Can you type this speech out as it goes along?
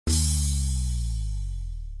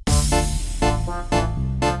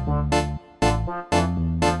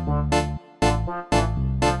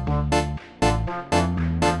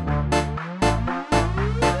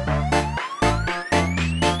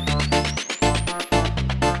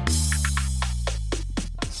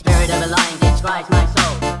destroys my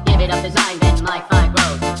soul. Give it up design, then my fire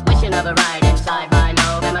grows. Wishing of a ride inside my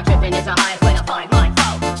nose. And my tripping is the highest when I find my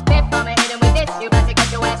foe. If I'm a hit with this, you better to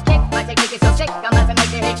get your ass kicked. My technique is so sick, I'm about to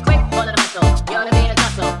make it hit quick. Full of the muscle, you wanna be in a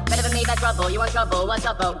tussle. Better than me, that's trouble, you want trouble, what's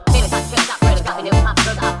up, bro? Feeling hot, feeling top, really copy new, pop,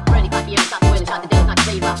 girls up. Really cocky, you stop, winning shot, the deal's not to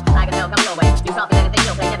save up. I got hell coming your way, you softer than anything,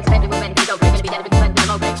 you'll play. Never spending with anything, so great, gonna be dead with the friends in the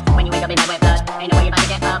low grade. When you wake up in that wet blood, ain't no way you're about to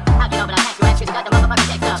get up. How you know, but I catch your ass, cause you got the motherfucking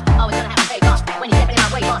text up. Always gonna have a fake off, when you're stepping in my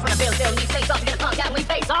way, boss. When I feel still, these face off, you're gonna punk out, we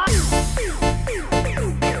face off.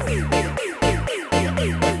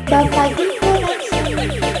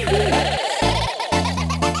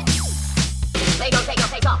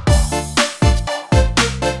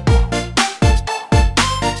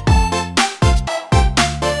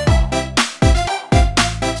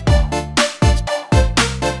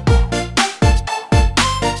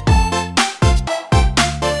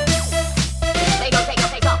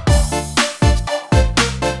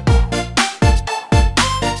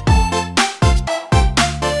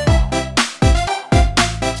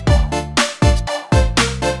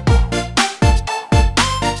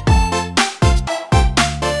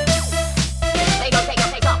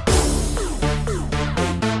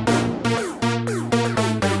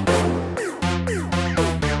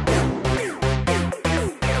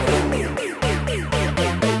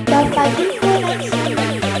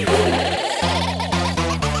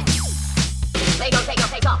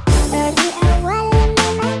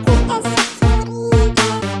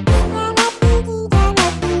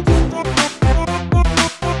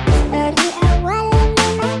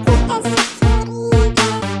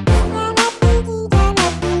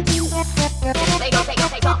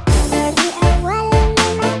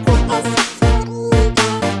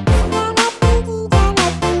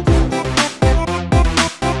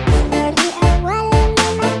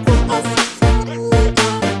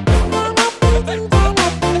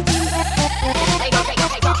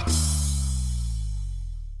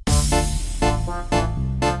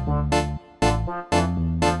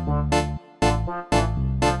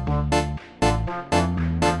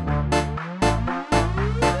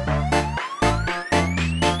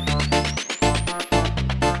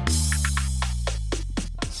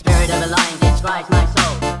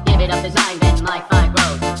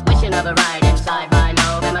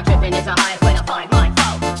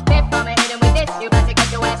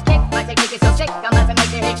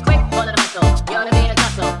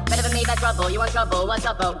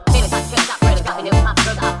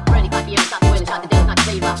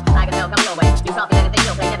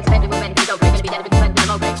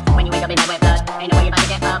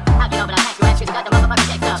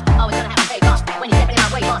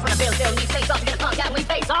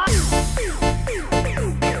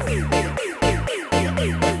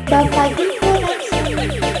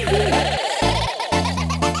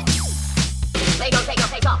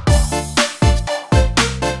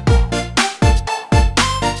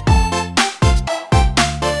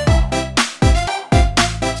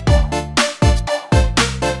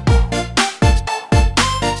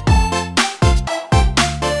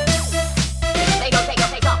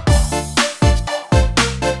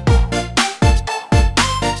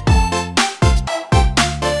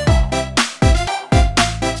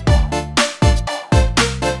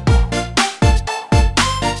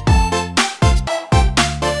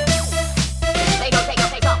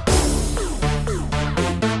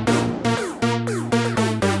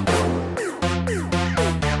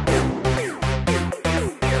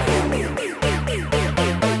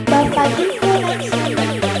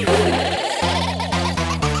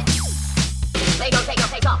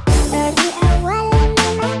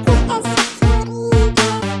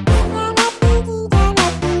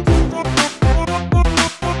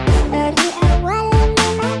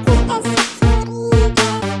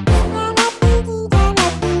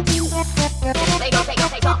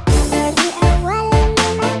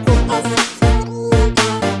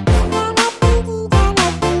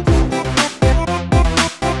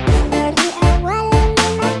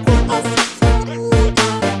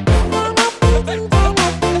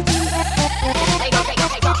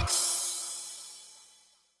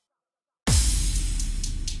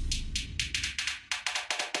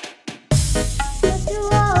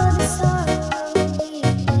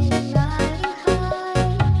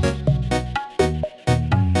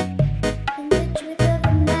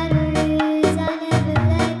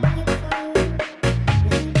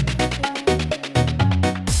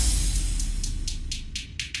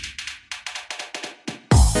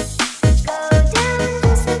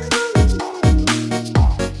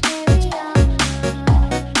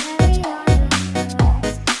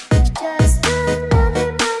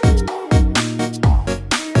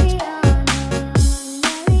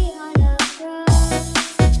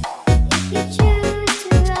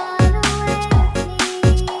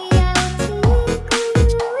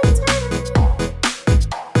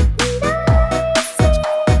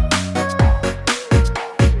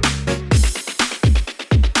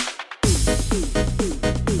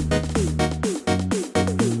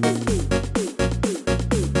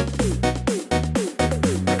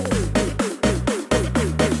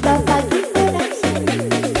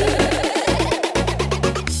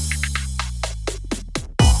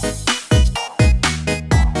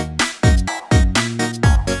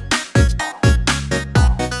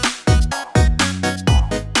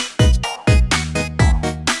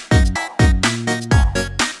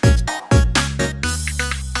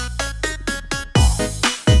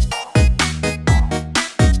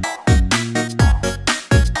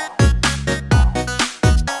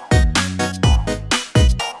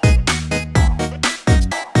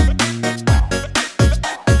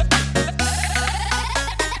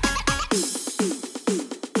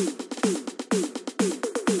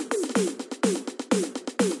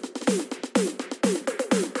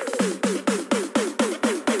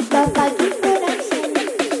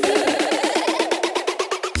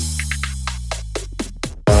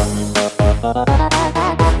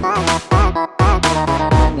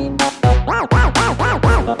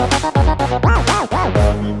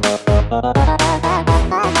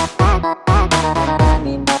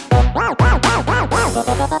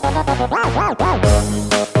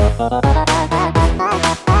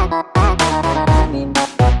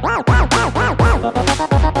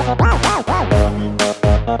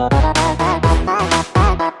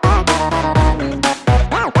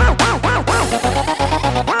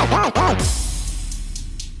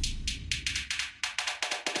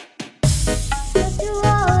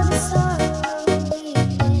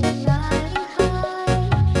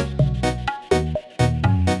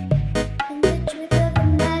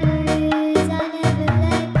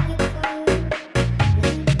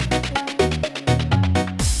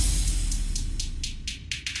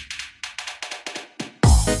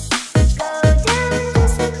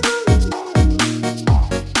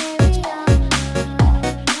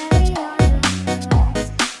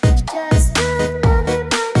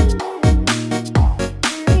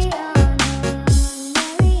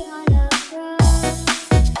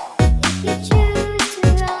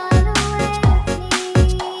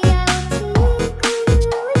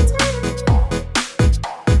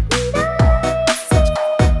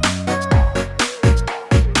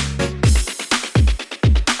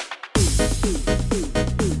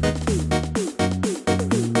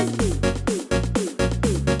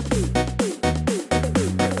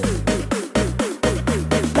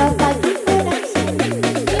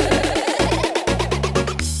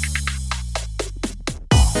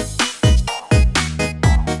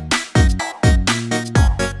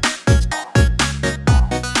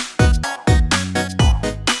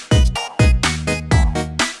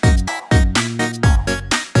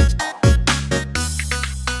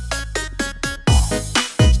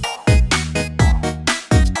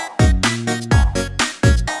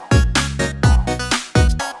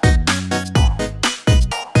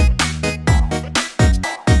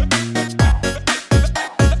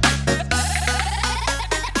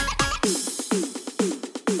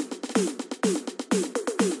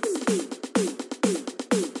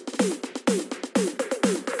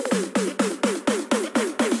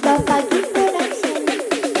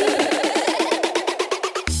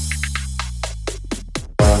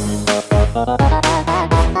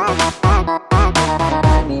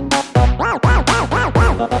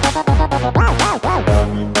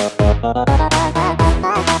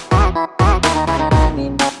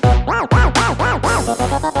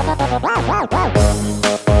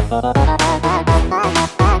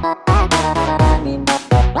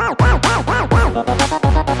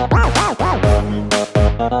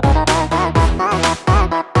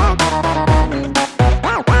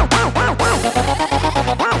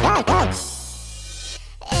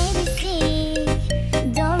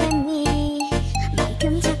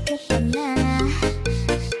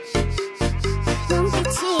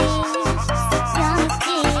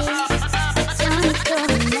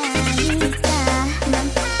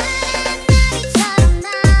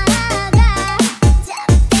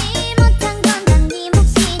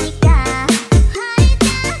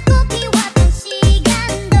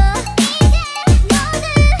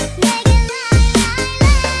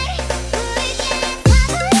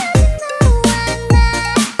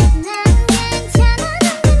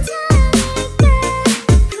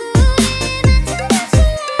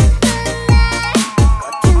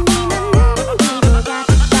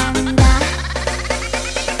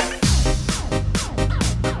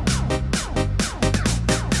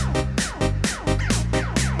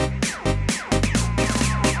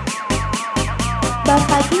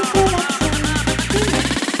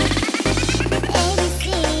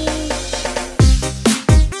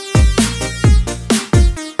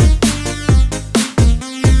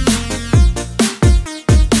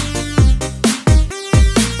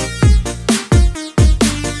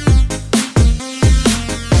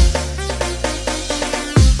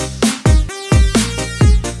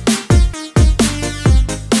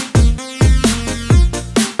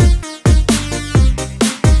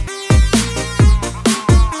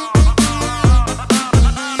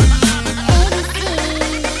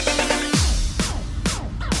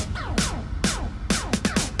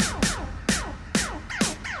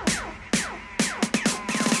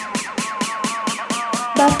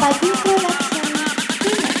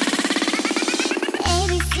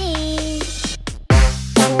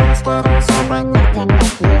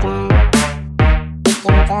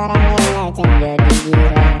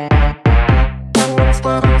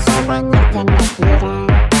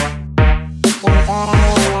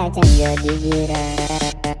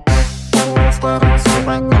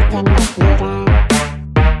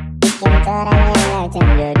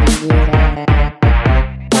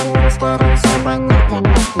 Sekarang semuanya kan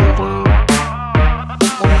gembira.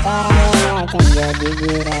 legend jadi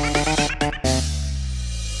gila.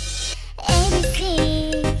 ABC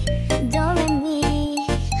do re mi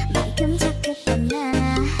만큼 착했던 나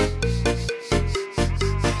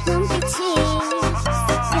눈빛이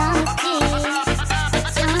변했지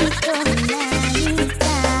어쩌니 또 나니까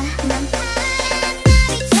난 파란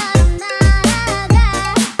나비처럼 날아가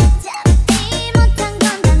잡지 못한 건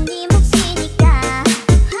당신 몫이니까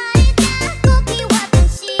활짝 꽃피웠던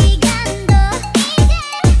시간도 이제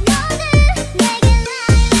너는 내게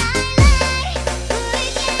라이라이라이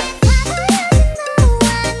울게 사버려진 너와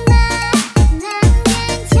난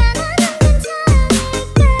괜찮아 난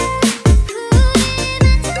괜찮으니까 우리만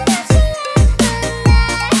저녁시 예쁜 날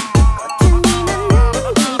꽃향기만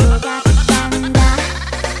나는 기분 같단다.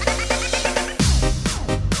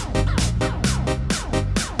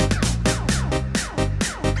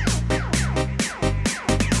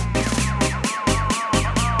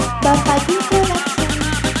 Bapak Production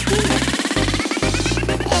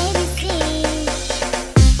ABC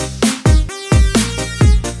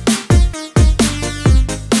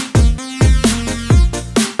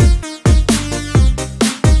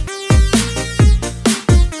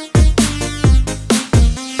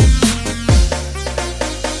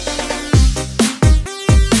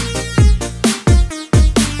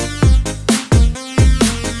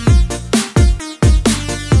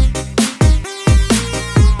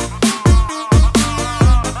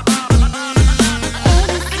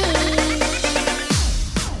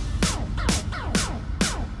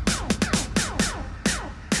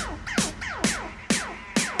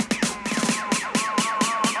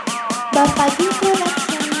Bapak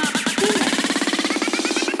Production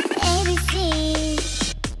ABC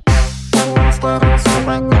sekarang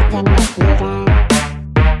sebanyak yang kira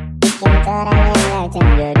bikin terangnya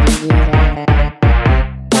legend jadi gila.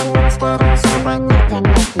 Sekarang sebanyak yang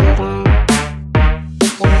kira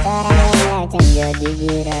bikin terangnya legend jadi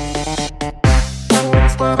gila.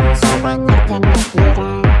 Sekarang sebanyak yang kira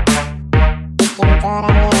bikin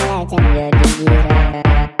terangnya legend jadi gila.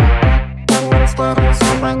 Sekarang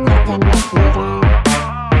sebanyak yang kira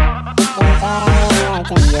bikin terangnya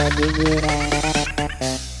legend jadi gila.